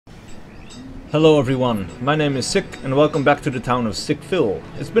Hello everyone, my name is SiC and welcome back to the town of SiCville.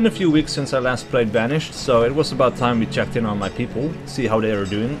 It's been a few weeks since I last played Banished, so it was about time we checked in on my people, see how they are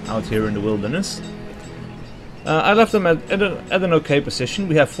doing out here in the wilderness. I left them at an okay position.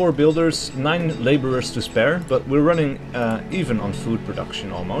 We have 4 builders, 9 laborers to spare, but we're running even on food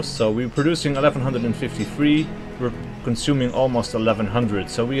production almost. So we're producing 1153, we're consuming almost 1100,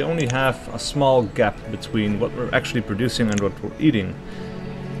 so we only have a small gap between what we're actually producing and what we're eating.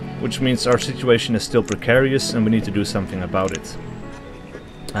 Which means our situation is still precarious and we need to do something about it.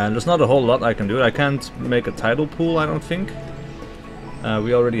 And there's not a whole lot I can do. I can't make a tidal pool, I don't think.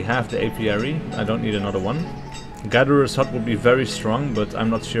 We already have the apiary, I don't need another one. Gatherer's hut would be very strong, but I'm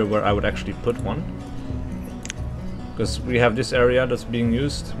not sure where I would actually put one. Because we have this area that's being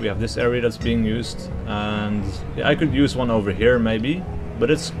used, we have this area that's being used, and yeah, I could use one over here maybe, but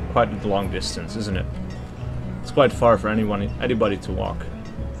it's quite a long distance, isn't it? It's quite far for anybody to walk.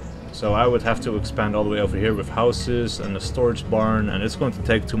 So I would have to expand all the way over here with houses and a storage barn, and it's going to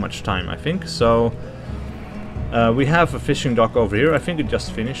take too much time, I think. So we have a fishing dock over here. I think it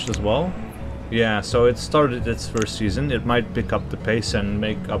just finished as well. Yeah, so it started its first season. It might pick up the pace and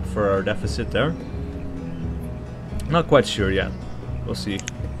make up for our deficit there. Not quite sure yet. We'll see.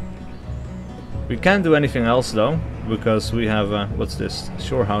 We can't do anything else though, because we have, what's this?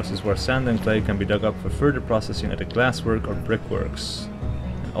 Shore houses where sand and clay can be dug up for further processing at the glasswork or brickworks.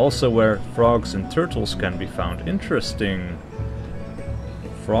 Also where frogs and turtles can be found. Interesting.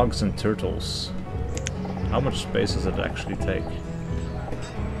 Frogs and turtles. How much space does it actually take?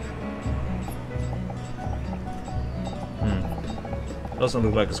 Doesn't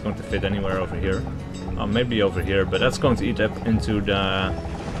look like it's going to fit anywhere over here. Maybe over here, but that's going to eat up into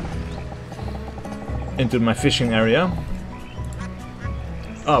my fishing area.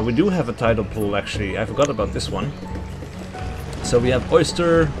 Oh, we do have a tidal pool actually. I forgot about this one. So we have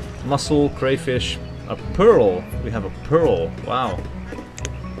oyster, mussel, crayfish, a pearl. We have a pearl. Wow.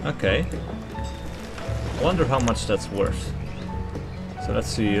 Okay. I wonder how much that's worth. So let's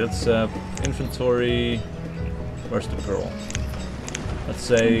see. Let's inventory. Where's the pearl? Let's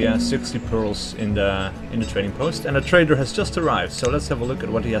say 60 pearls in the trading post, and a trader has just arrived. So let's have a look at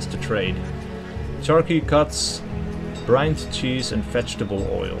what he has to trade. Charqui cuts, brined cheese, and vegetable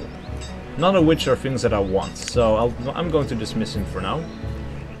oil. None of which are things that I want, so I'm going to dismiss him for now.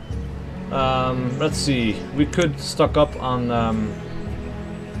 Let's see, we could stock up on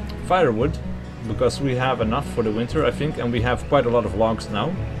firewood, because we have enough for the winter, I think, and we have quite a lot of logs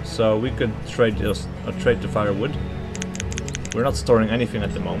now, so we could trade the firewood. We're not storing anything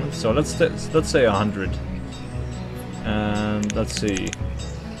at the moment, so let's say 100. And let's see.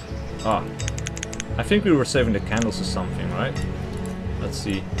 I think we were saving the candles or something, right? Let's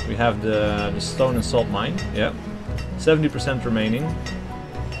see, we have the stone and salt mine, yeah, 70% remaining,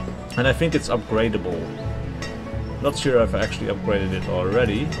 and I think it's upgradable. Not sure if I actually upgraded it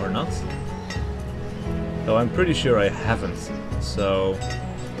already or not, though I'm pretty sure I haven't, so...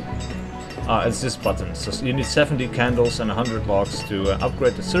 it's this button, so you need 70 candles and 100 logs to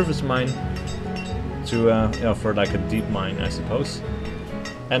upgrade the surface mine to, you know, for like a deep mine, I suppose.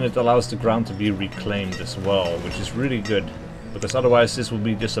 And it allows the ground to be reclaimed as well, which is really good. Because otherwise this will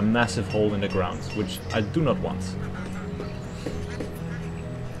be just a massive hole in the ground, which I do not want.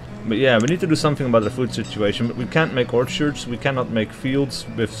 But yeah, we need to do something about the food situation, but we can't make orchards, we cannot make fields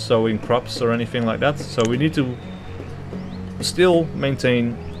with sowing crops or anything like that, so we need to still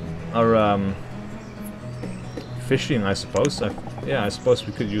maintain our fishing, I suppose. Yeah, I suppose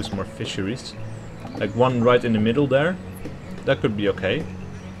we could use more fisheries. Like one right in the middle there, that could be okay.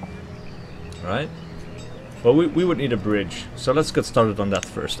 Right? Well, we would need a bridge, so let's get started on that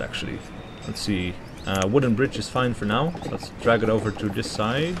first, actually. Let's see, wooden bridge is fine for now. Let's drag it over to this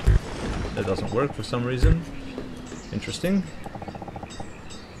side. That doesn't work for some reason. Interesting.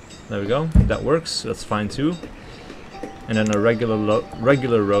 There we go, that works, that's fine too. And then a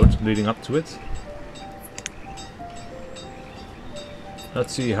regular road leading up to it.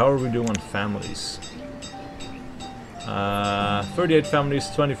 Let's see, how are we doing on families? 38 families,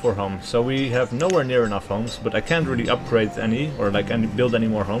 24 homes. So we have nowhere near enough homes, but I can't really upgrade any or like build any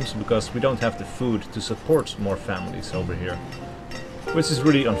more homes because we don't have the food to support more families over here, which is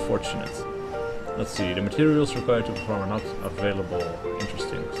really unfortunate. Let's see, the materials required to perform are not available.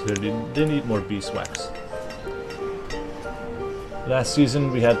 Interesting. So they need more beeswax. Last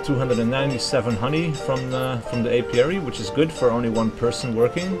season we had 297 honey from the apiary, which is good for only one person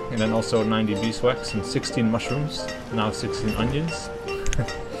working, and then also 90 beeswax and 16 mushrooms, now 16 onions.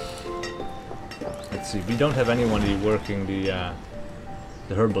 Let's see, we don't have anyone working the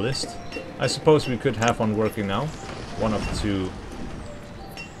herbalist. I suppose we could have one working now, one of two.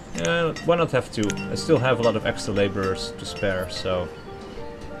 Why not have two? I still have a lot of extra laborers to spare, so...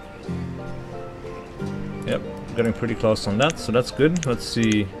 Yep, getting pretty close on that, so that's good. Let's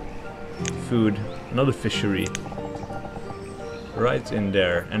see... Food. Another fishery. Right in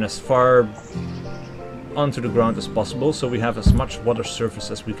there. And as far onto the ground as possible, so we have as much water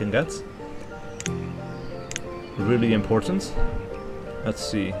surface as we can get. Really important. Let's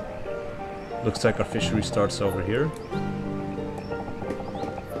see. Looks like our fishery starts over here.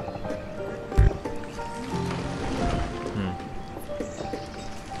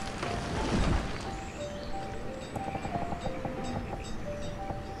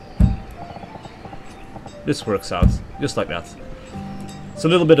 This works out, just like that. It's a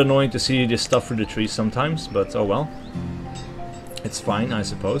little bit annoying to see this stuff through the trees sometimes, but oh well. It's fine, I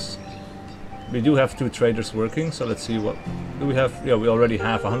suppose. We do have 2 traders working, so let's see what... Do we have... Yeah, we already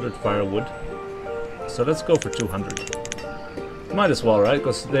have 100 firewood. So let's go for 200. Might as well, right?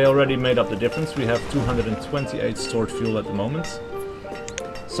 Because they already made up the difference. We have 228 stored fuel at the moment.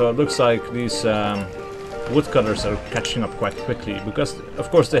 So it looks like these woodcutters are catching up quite quickly, because of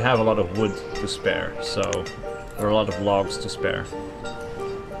course they have a lot of wood to spare, so... Or a lot of logs to spare.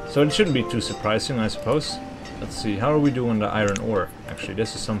 So it shouldn't be too surprising, I suppose. Let's see, how are we doing the iron ore? Actually,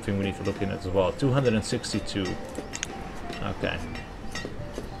 this is something we need to look in at as well. 262. Okay.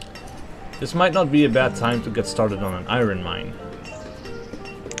 This might not be a bad time to get started on an iron mine.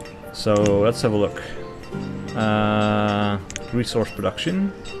 So, let's have a look. Resource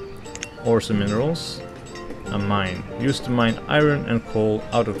production. Ores and minerals. A mine. Used to mine iron and coal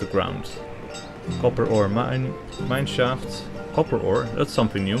out of the ground. Copper ore mine shaft. Copper ore, that's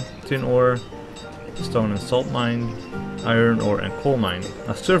something new. Tin ore. Stone and salt mine. Iron ore and coal mine.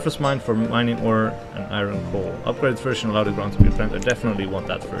 A surface mine for mining ore and iron coal. Upgraded version allow the ground to be planted. I definitely want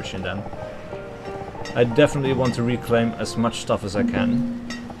that version then. I definitely want to reclaim as much stuff as I can.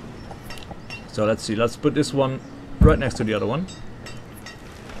 So let's see, let's put this one right next to the other one.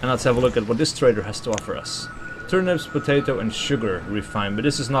 And let's have a look at what this trader has to offer us. Turnips, potato and sugar refined, but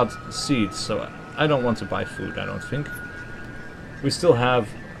this is not seeds, so I don't want to buy food, I don't think. We still have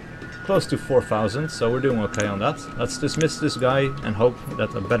close to 4,000, so we're doing okay on that. Let's dismiss this guy and hope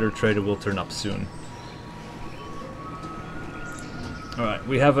that a better trader will turn up soon. Alright,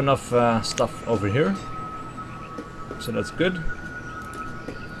 we have enough stuff over here, so that's good.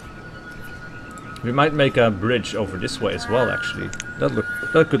 We might make a bridge over this way as well, actually.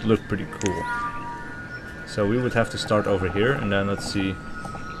 That could look pretty cool. So we would have to start over here, and then let's see.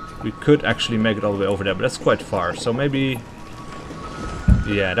 We could actually make it all the way over there, but that's quite far. So maybe,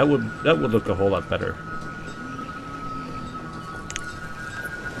 yeah, that would look a whole lot better.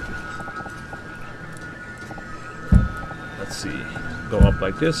 Let's see. Go up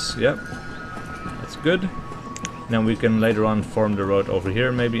like this. Yep, that's good. Then we can later on form the road over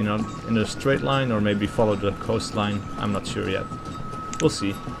here, maybe in a straight line, or maybe follow the coastline. I'm not sure yet. We'll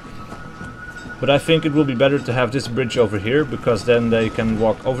see. But I think it will be better to have this bridge over here, because then they can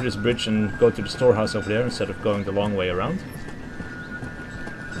walk over this bridge and go to the storehouse over there instead of going the long way around.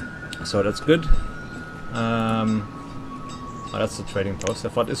 So that's good. Oh, that's the trading post. I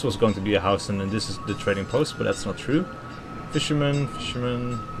thought this was going to be a house and then this is the trading post, but that's not true. Fishermen.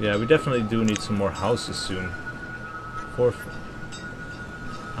 Yeah, we definitely do need some more houses soon.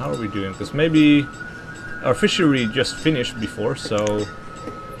 How are we doing? Because maybe our fishery just finished before, so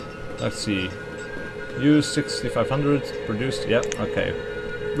let's see. Use 6,500 produced. Yeah, okay.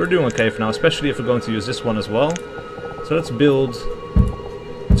 We're doing okay for now, especially if we're going to use this one as well. So let's build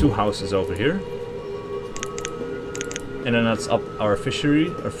 2 houses over here. And then that's up our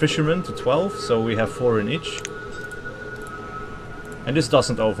fishermen to 12, so we have 4 in each. And this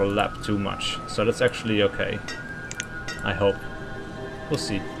doesn't overlap too much, so that's actually okay. I hope. We'll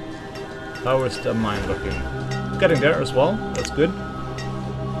see. How is the mine looking? Getting there as well, that's good.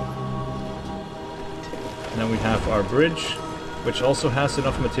 And then we have our bridge, which also has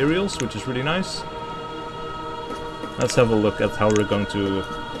enough materials, which is really nice. Let's have a look at how we're going to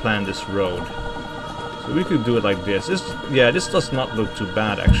plan this road. So we could do it like this. This does not look too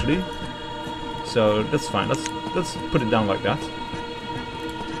bad actually. So that's fine. Let's put it down like that.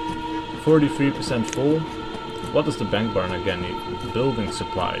 43% full. What does the bank barn again need? Building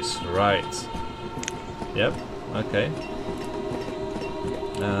supplies. Right. Yep. Okay.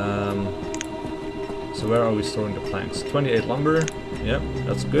 So where are we storing the planks? 28 lumber. Yep,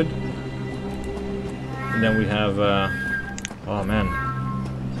 that's good. And then we have... oh man.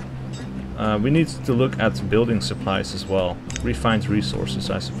 We need to look at building supplies as well. Refined resources,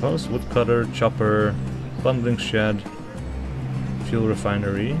 I suppose. Woodcutter, chopper, bundling shed, fuel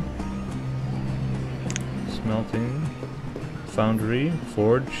refinery, smelting, foundry,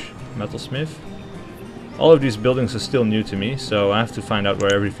 forge, metalsmith. All of these buildings are still new to me, so I have to find out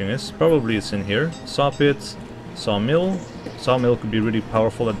where everything is. Probably it's in here. Saw pit, sawmill. Sawmill could be really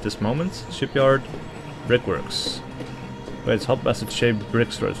powerful at this moment. Shipyard, brickworks. Wait, it's hot acid shaped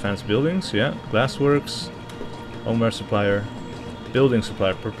bricks for advanced buildings. Yeah, glassworks, homeware supplier. Building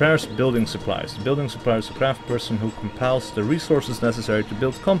supplier prepares building supplies. The building supplier is a craft person who compiles the resources necessary to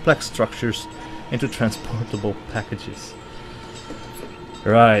build complex structures into transportable packages.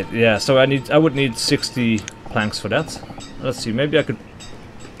 Right, yeah, so I would need 60 planks for that. Let's see, maybe I could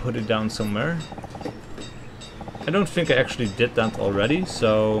put it down somewhere. I don't think I actually did that already,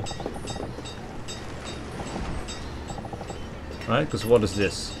 so... Right, because what is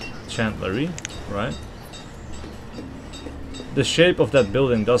this? Chandlery, right? The shape of that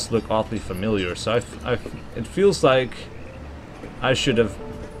building does look oddly familiar, so it feels like I should have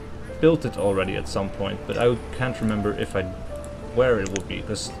built it already at some point, but I can't remember where it would be,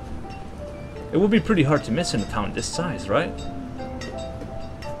 because it would be pretty hard to miss in a town this size, right?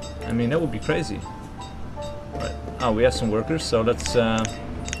 I mean, that would be crazy. Right. Oh, we have some workers, so let's up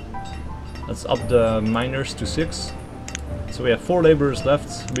the miners to 6. So we have 4 laborers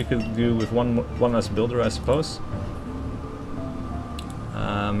left. We could do with one less builder, I suppose.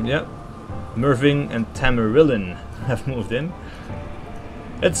 Yeah, Mervyn and Tamarillin have moved in.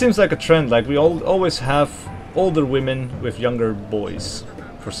 It seems like a trend, like we always have older women with younger boys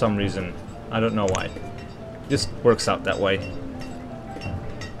for some reason. I don't know why. Just works out that way.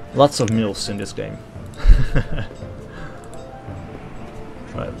 Lots of milfs in this game.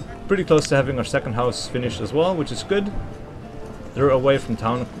 Right, pretty close to having our second house finished as well, which is good. They're away from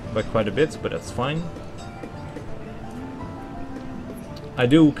town by quite a bit, but that's fine. I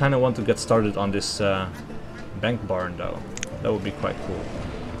do kind of want to get started on this bank barn though. That would be quite cool.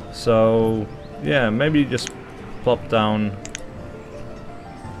 So yeah, maybe just plop down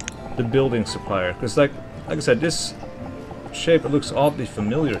the building supplier, because like I said, this shape looks oddly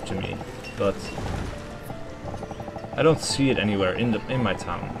familiar to me, but I don't see it anywhere in my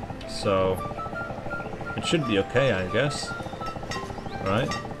town. So it should be okay, I guess.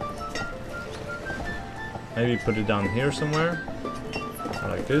 Right? Maybe put it down here somewhere.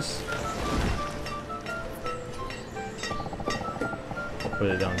 Like this. Put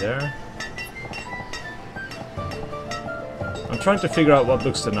it down there. I'm trying to figure out what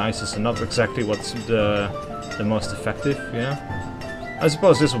looks the nicest and not exactly what's the most effective, yeah. I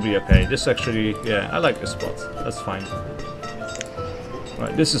suppose this will be okay. This actually, yeah, I like this spot. That's fine.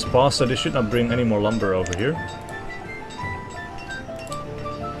 Right, this is paused, so they should not bring any more lumber over here.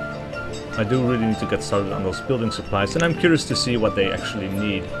 I do really need to get started on those building supplies, and I'm curious to see what they actually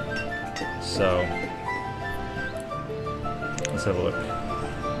need. So, let's have a look.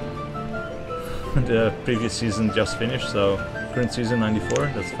 The previous season just finished, so current season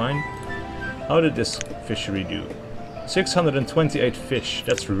 94, that's fine. How did this fishery do? 628 fish,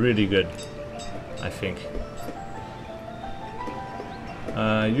 that's really good, I think.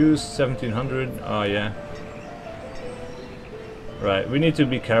 Use 1700, oh yeah. Right, we need to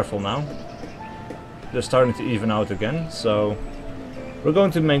be careful now. They're starting to even out again, so we're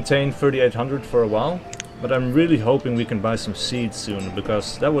going to maintain 3800 for a while, but I'm really hoping we can buy some seeds soon,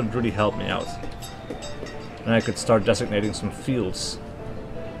 because that would really help me out. And I could start designating some fields.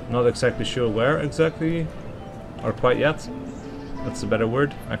 Not exactly sure where exactly, or quite yet. That's a better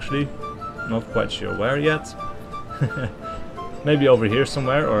word, actually. Not quite sure where yet. Maybe over here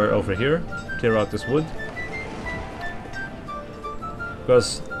somewhere, or over here. Clear out this wood.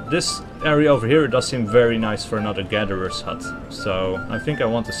 Because this area over here does seem very nice for another gatherer's hut. So I think I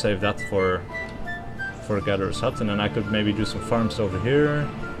want to save that for a gatherer's hut, and then I could maybe do some farms over here.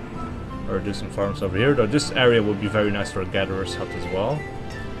 Or do some farms over here, though this area would be very nice for a gatherer's hut as well.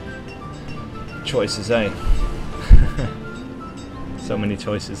 Choices, eh? So many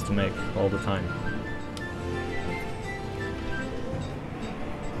choices to make all the time.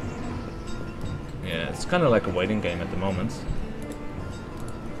 Yeah, it's kind of like a waiting game at the moment.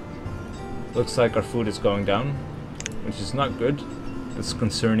 Looks like our food is going down, which is not good. It's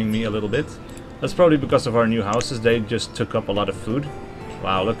concerning me a little bit. That's probably because of our new houses. They just took up a lot of food.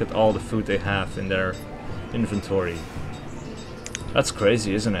 Wow, look at all the food they have in their inventory. That's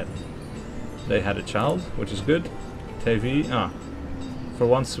crazy, isn't it? They had a child, which is good. TV, for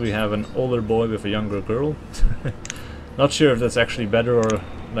once we have an older boy with a younger girl. Not sure if that's actually better or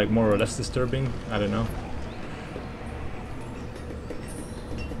like more or less disturbing. I don't know.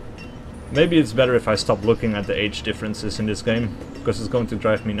 Maybe it's better if I stop looking at the age differences in this game, because it's going to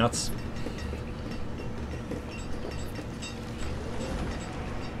drive me nuts.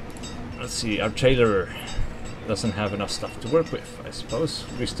 Let's see, our trailer. doesn't have enough stuff to work with, I suppose.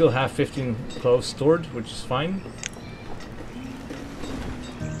 We still have 15 clothes stored, which is fine.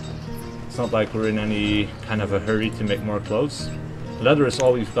 It's not like we're in any kind of a hurry to make more clothes. Leather is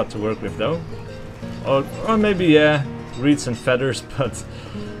all we've got to work with though. Or maybe, yeah, reeds and feathers, but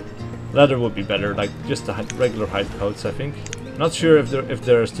leather would be better, like just the regular hide coats, I think. Not sure if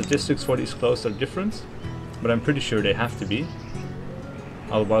there are statistics for these clothes that are different, but I'm pretty sure they have to be.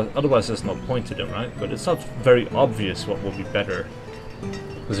 Otherwise there's no point to them, right? But it's not very obvious what will be better.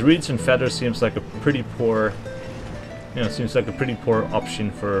 Because reeds and feathers seems like a pretty poor, you know, seems like a pretty poor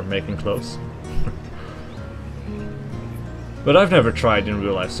option for making clothes. But I've never tried in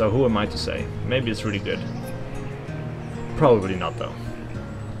real life, so who am I to say? Maybe it's really good. Probably not though.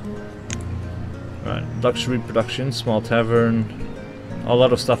 Right, luxury production, small tavern, a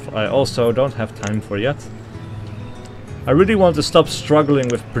lot of stuff I also don't have time for yet. I really want to stop struggling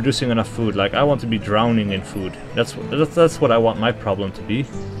with producing enough food. Like, I want to be drowning in food. That's what I want my problem to be.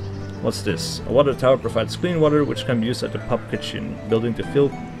 What's this? A water tower provides clean water which can be used at the pub kitchen. Building to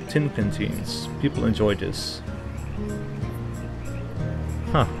fill tin canteens. People enjoy this.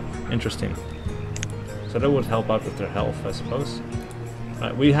 Huh, interesting. So that would help out with their health, I suppose.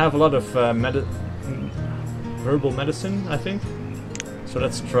 Right, we have a lot of herbal medicine, I think. So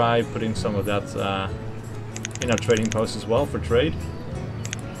let's try putting some of that in our trading post as well for trade.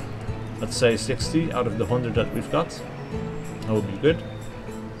 Let's say 60 out of the 100 that we've got. That would be good.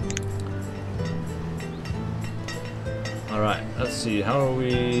 Alright, let's see, how are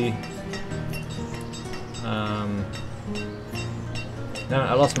we... No,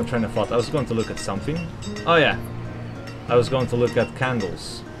 I lost my train of thought. I was going to look at something. Oh yeah, I was going to look at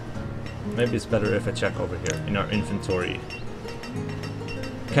candles. Maybe it's better if I check over here in our inventory.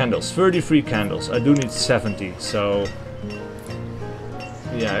 Candles, 33 candles. I do need 70, so...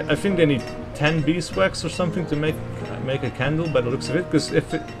 Yeah, I think they need 10 beeswax or something to make a candle by the looks of it. Because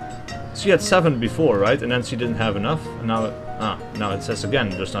if it... She had 7 before, right? And then she didn't have enough. And now it says again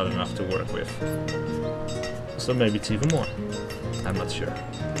there's not enough to work with. So maybe it's even more. I'm not sure.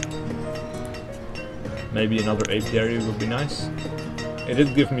 Maybe another apiary would be nice. It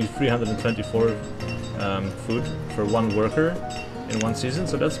did give me 324 food for one worker in one season,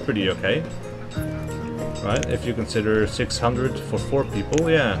 so that's pretty okay. Right, if you consider 600 for 4 people,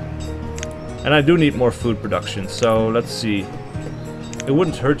 yeah. And I do need more food production, so let's see. It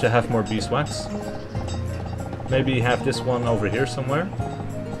wouldn't hurt to have more beeswax. Maybe have this one over here somewhere.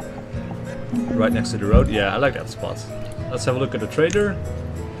 Right next to the road. Yeah, I like that spot. Let's have a look at the trader.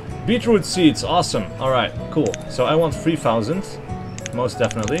 Beetroot seeds, awesome. Alright, cool. So I want 3,000. Most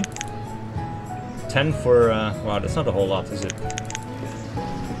definitely. 10 for... wow, that's not a whole lot, is it?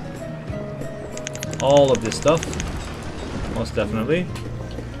 All of this stuff. Most definitely.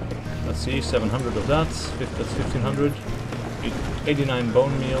 Let's see, 700 of that. That's 1,500. 89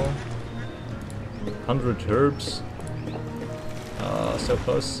 bone meal. 100 herbs. So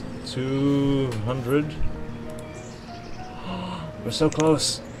close. 200. We're so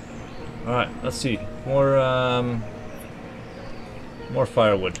close. Alright, let's see. More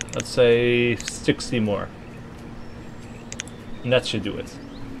firewood. Let's say 60 more. And that should do it,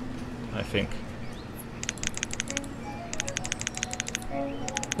 I think.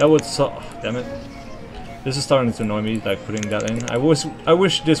 That would damn it. This is starting to annoy me, like putting that in. I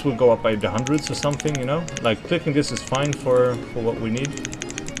wish this would go up by the hundreds or something, you know? Like clicking this is fine for what we need.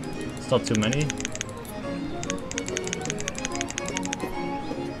 It's not too many.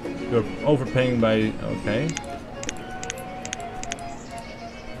 You're overpaying by... okay.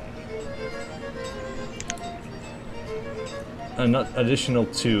 Not additional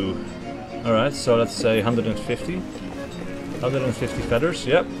 2. Alright, so let's say 150. 150 feathers,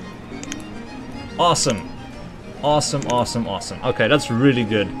 yep. Awesome. Awesome, awesome, awesome. Okay, that's really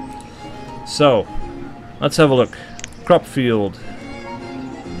good. So, let's have a look. Crop field.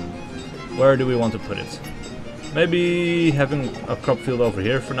 Where do we want to put it? Maybe having a crop field over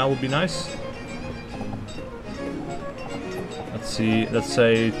here for now would be nice. Let's see, let's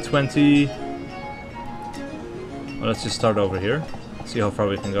say 20. Well, let's just start over here. See how far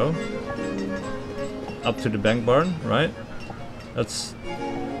we can go. Up to the bank barn, right? That's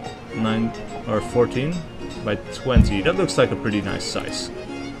 9 or 14 by 20. That looks like a pretty nice size,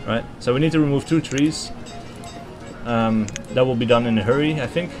 right? So we need to remove 2 trees. That will be done in a hurry, I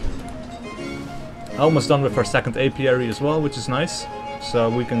think. Almost done with our second apiary as well, which is nice. So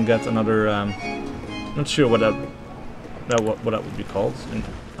we can get another. Not sure what that would be called.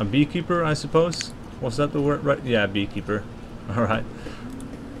 A beekeeper, I suppose. Was that the word? Right? Yeah, beekeeper. All right.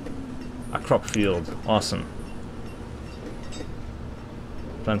 A crop field. Awesome.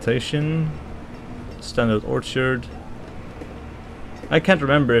 Plantation. Standard orchard. I can't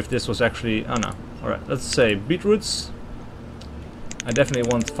remember if this was actually... oh no. Alright, let's say beetroots. I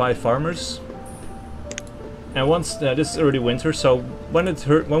definitely want 5 farmers. And once this is early winter, so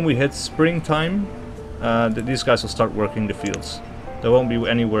when we hit springtime, these guys will start working the fields. There won't be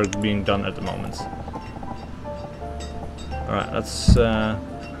any work being done at the moment. Alright, let's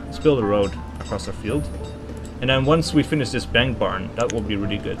build a road across our field. And then once we finish this bank barn, that will be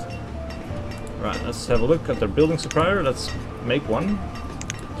really good. Right, let's have a look at their building supplier. Let's make one.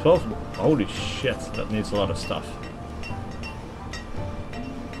 12. Holy shit, that needs a lot of stuff.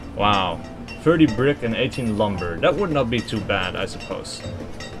 Wow. 30 brick and 18 lumber. That would not be too bad, I suppose.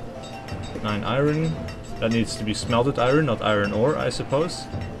 9 iron. That needs to be smelted iron, not iron ore, I suppose.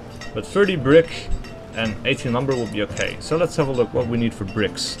 But 30 brick and 18 lumber will be okay. So let's have a look what we need for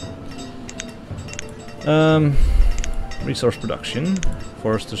bricks. Resource production.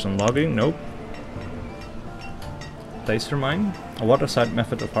 Foresters and logging. Nope. Placer mine. A waterside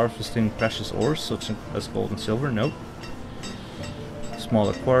method of harvesting precious ores, such as gold and silver. Nope.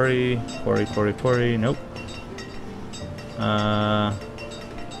 Smaller quarry. Quarry. Nope.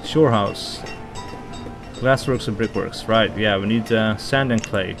 Shore house. Glassworks and brickworks. Right, yeah, we need sand and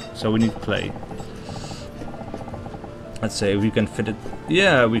clay. So we need clay. Let's say we can fit it.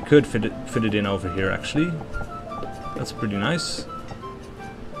 Yeah, we could fit it in over here actually. That's pretty nice.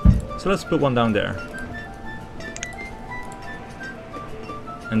 So let's put one down there.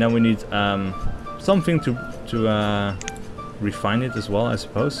 And then we need something to refine it as well, I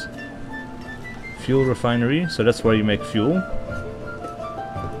suppose. Fuel refinery, so that's where you make fuel.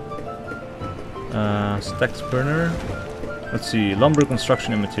 Stacked burner. Let's see, lumber,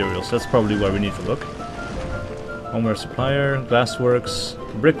 construction and materials. That's probably where we need to look. Homeware supplier, glassworks,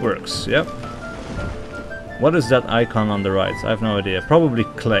 brickworks, yep. What is that icon on the right? I have no idea. Probably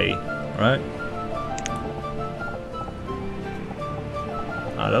clay, right?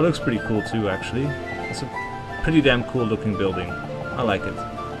 Ah, that looks pretty cool too, actually. It's a pretty damn cool looking building. I like it.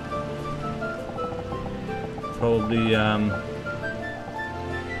 Probably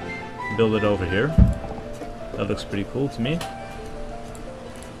build it over here. That looks pretty cool to me.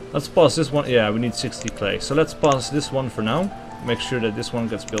 Let's pause this one. Yeah, we need 60 clay. So let's pause this one for now. Make sure that this one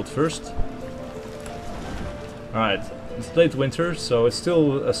gets built first. Alright, it's late winter, so it's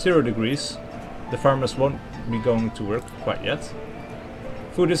still 0 degrees. The farmers won't be going to work quite yet.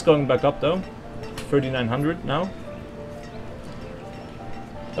 Food is going back up though. 3,900 now.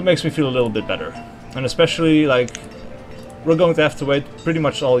 That makes me feel a little bit better. And especially, like, we're going to have to wait pretty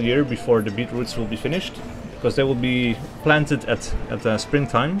much all year before the beetroots will be finished. Because they will be planted at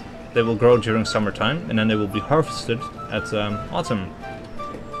springtime. They will grow during summertime. And then they will be harvested at autumn.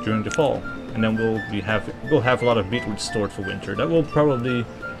 During the fall. And then we'll have a lot of beetroots stored for winter. That will probably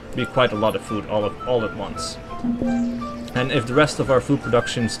be quite a lot of food all at once. And if the rest of our food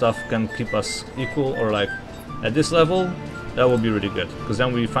production stuff can keep us equal or like at this level, that will be really good. Because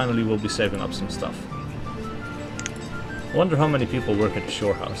then we finally will be saving up some stuff. I wonder how many people work at the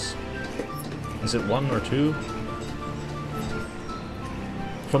shore house. Is it 1 or 2?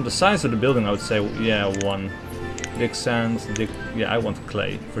 From the size of the building I would say, yeah, 1. Dig sand, yeah, I want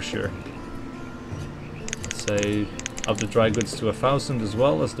clay for sure. Let's say up the dry goods to 1,000 as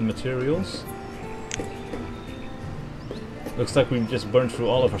well as the materials. Looks like we just burned through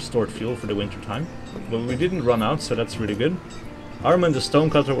all of our stored fuel for the winter time. But we didn't run out, so that's really good. Armand the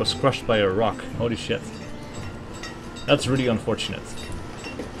stonecutter was crushed by a rock. Holy shit. That's really unfortunate.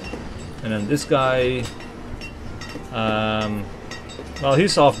 And then this guy... well,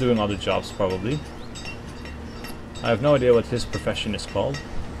 he's off doing other jobs probably. I have no idea what his profession is called.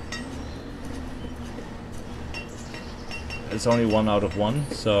 It's only 1 out of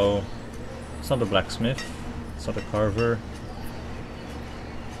 1, so... It's not a blacksmith. It's not a carver.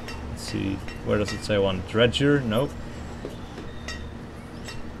 Let's see, where does it say 1? Dredger? Nope.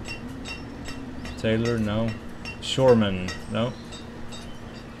 Tailor? No. Shoreman? No.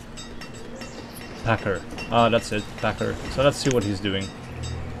 Packer. Ah, that's it, packer. So let's see what he's doing.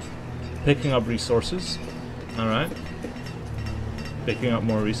 Picking up resources. Alright. Picking up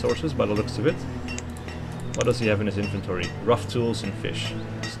more resources by the looks of it. What does he have in his inventory? Rough tools and fish.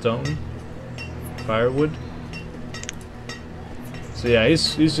 Stone. Firewood. So yeah,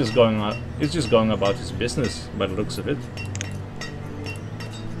 he's just going about his business by the looks of it.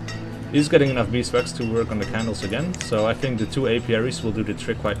 He's getting enough beeswax to work on the candles again, so I think the 2 apiaries will do the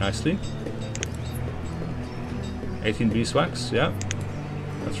trick quite nicely. 18 beeswax, yeah,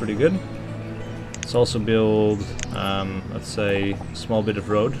 that's really good. Let's also build, let's say, a small bit of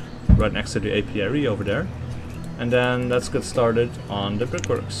road right next to the apiary over there. And then let's get started on the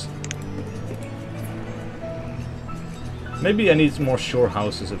brickworks. Maybe I need more shore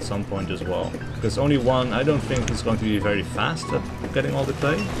houses at some point as well, because only one I don't think is going to be very fast at getting all the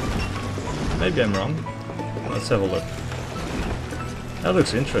clay. Maybe I'm wrong. Let's have a look. That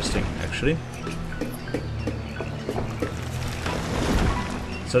looks interesting, actually.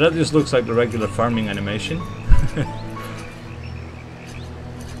 So that just looks like the regular farming animation.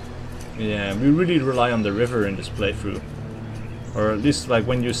 Yeah, we really rely on the river in this playthrough. Or at least like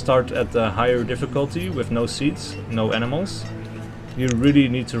when you start at the higher difficulty with no seeds, no animals, you really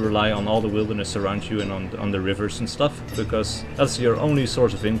need to rely on all the wilderness around you and on the rivers and stuff, because that's your only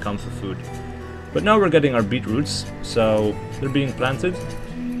source of income for food. But now we're getting our beetroots, so they're being planted.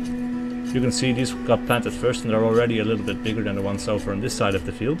 You can see these got planted first and they're already a little bit bigger than the ones over on this side of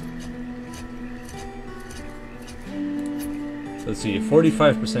the field. Let's see,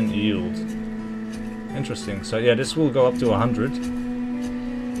 45% yield. Interesting. So yeah, this will go up to 100.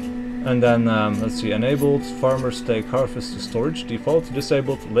 And then, let's see, enabled farmers take harvest to storage. Default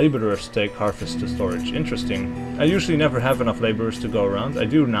disabled laborers take harvest to storage. Interesting. I usually never have enough laborers to go around. I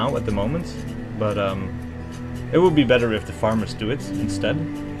do now at the moment. But it would be better if the farmers do it instead.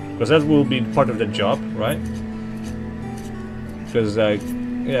 Because that will be part of the job, right? Because,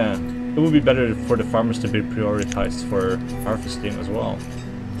 yeah, it would be better for the farmers to be prioritized for harvesting as well.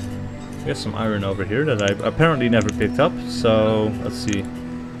 We have some iron over here that I apparently never picked up, so let's see.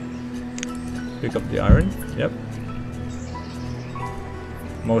 Pick up the iron, yep.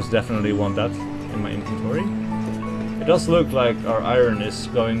 Most definitely want that in my inventory. It does look like our iron is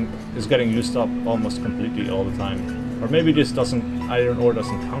getting used up almost completely all the time. Or maybe this iron ore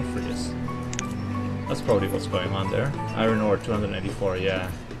doesn't count for this. That's probably what's going on there. Iron ore 284, yeah.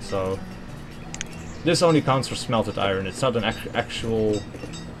 So this only counts for smelted iron. It's not an actual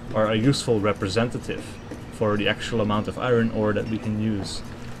or a useful representative for the actual amount of iron ore that we can use.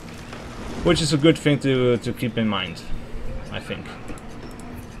 Which is a good thing to keep in mind, I think.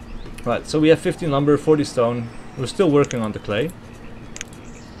 Right, so we have 15 lumber, 40 stone. We're still working on the clay.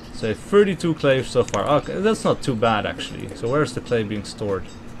 So 32 clay so far. Okay, that's not too bad actually. So where's the clay being stored?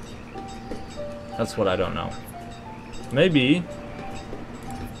 That's what I don't know. Maybe...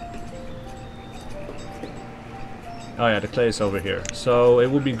 Oh yeah, the clay is over here. So it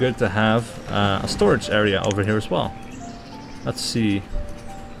would be good to have a storage area over here as well. Let's see.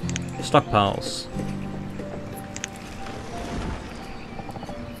 Stockpiles.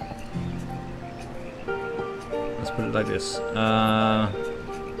 Let's put it like this.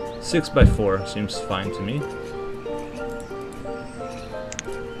 6 by 4 seems fine to me.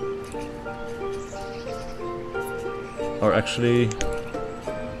 Or actually...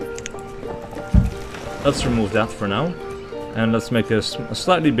 let's remove that for now, and let's make a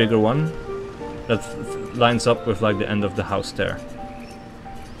slightly bigger one that lines up with like the end of the house there.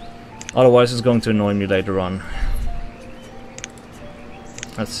 Otherwise it's going to annoy me later on.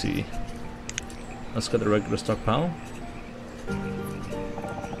 Let's see. Let's get a regular stockpile.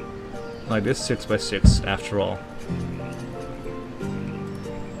 Like this, 6 by 6 after all.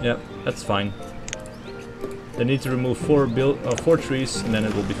 Yep, that's fine. They need to remove 4 trees and then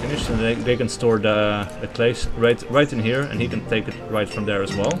it will be finished, and they can store the clay right in here, and he can take it right from there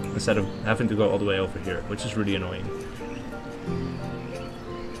as well, instead of having to go all the way over here, which is really annoying.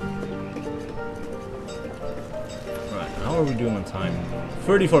 Right, how are we doing on time?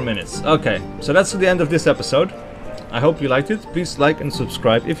 34 minutes. Okay, so that's the end of this episode. I hope you liked it. Please like and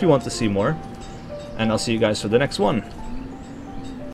subscribe if you want to see more, and I'll see you guys for the next one.